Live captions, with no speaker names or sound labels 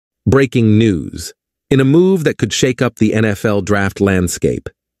Breaking news. In a move that could shake up the NFL draft landscape,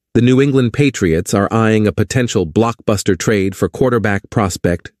 the New England Patriots are eyeing a potential blockbuster trade for quarterback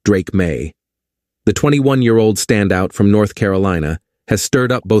prospect Drake May. The 21-year-old standout from North Carolina has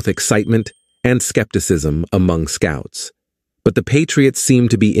stirred up both excitement and skepticism among scouts. But the Patriots seem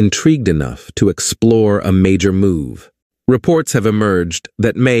to be intrigued enough to explore a major move. Reports have emerged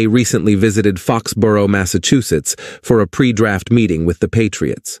that May recently visited Foxborough, Massachusetts for a pre-draft meeting with the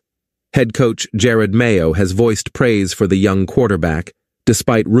Patriots. Head coach Jared Mayo has voiced praise for the young quarterback,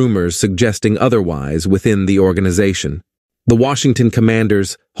 despite rumors suggesting otherwise within the organization. The Washington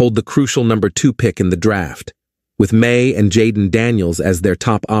Commanders hold the crucial number 2 pick in the draft, with May and Jaden Daniels as their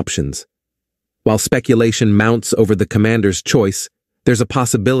top options. While speculation mounts over the Commanders' choice, there's a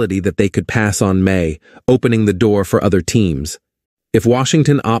possibility that they could pass on May, opening the door for other teams. If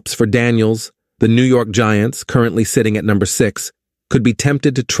Washington opts for Daniels, the New York Giants, currently sitting at number 6, could be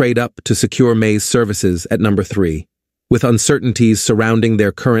tempted to trade up to secure May's services at number 3. With uncertainties surrounding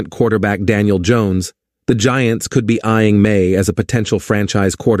their current quarterback Daniel Jones, the Giants could be eyeing May as a potential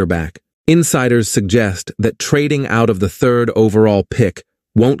franchise quarterback. Insiders suggest that trading out of the 3rd overall pick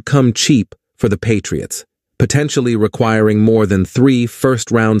won't come cheap for the Patriots, potentially requiring more than 3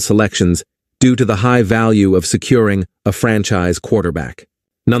 first-round selections due to the high value of securing a franchise quarterback.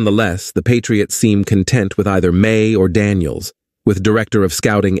 Nonetheless, the Patriots seem content with either May or Daniels, with Director of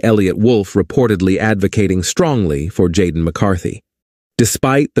Scouting Elliott Wolf reportedly advocating strongly for Jaden McCarthy.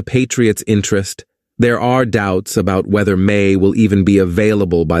 Despite the Patriots' interest, there are doubts about whether May will even be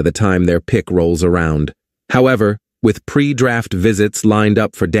available by the time their pick rolls around. However, with pre-draft visits lined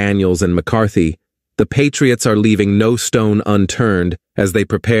up for Daniels and McCarthy, the Patriots are leaving no stone unturned as they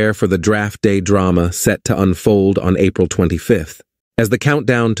prepare for the draft day drama set to unfold on April 25th. As the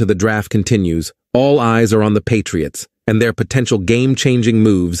countdown to the draft continues, all eyes are on the Patriots and their potential game-changing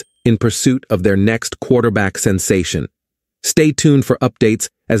moves in pursuit of their next quarterback sensation. Stay tuned for updates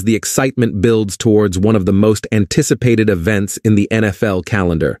as the excitement builds towards one of the most anticipated events in the NFL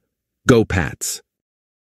calendar. Go Pats!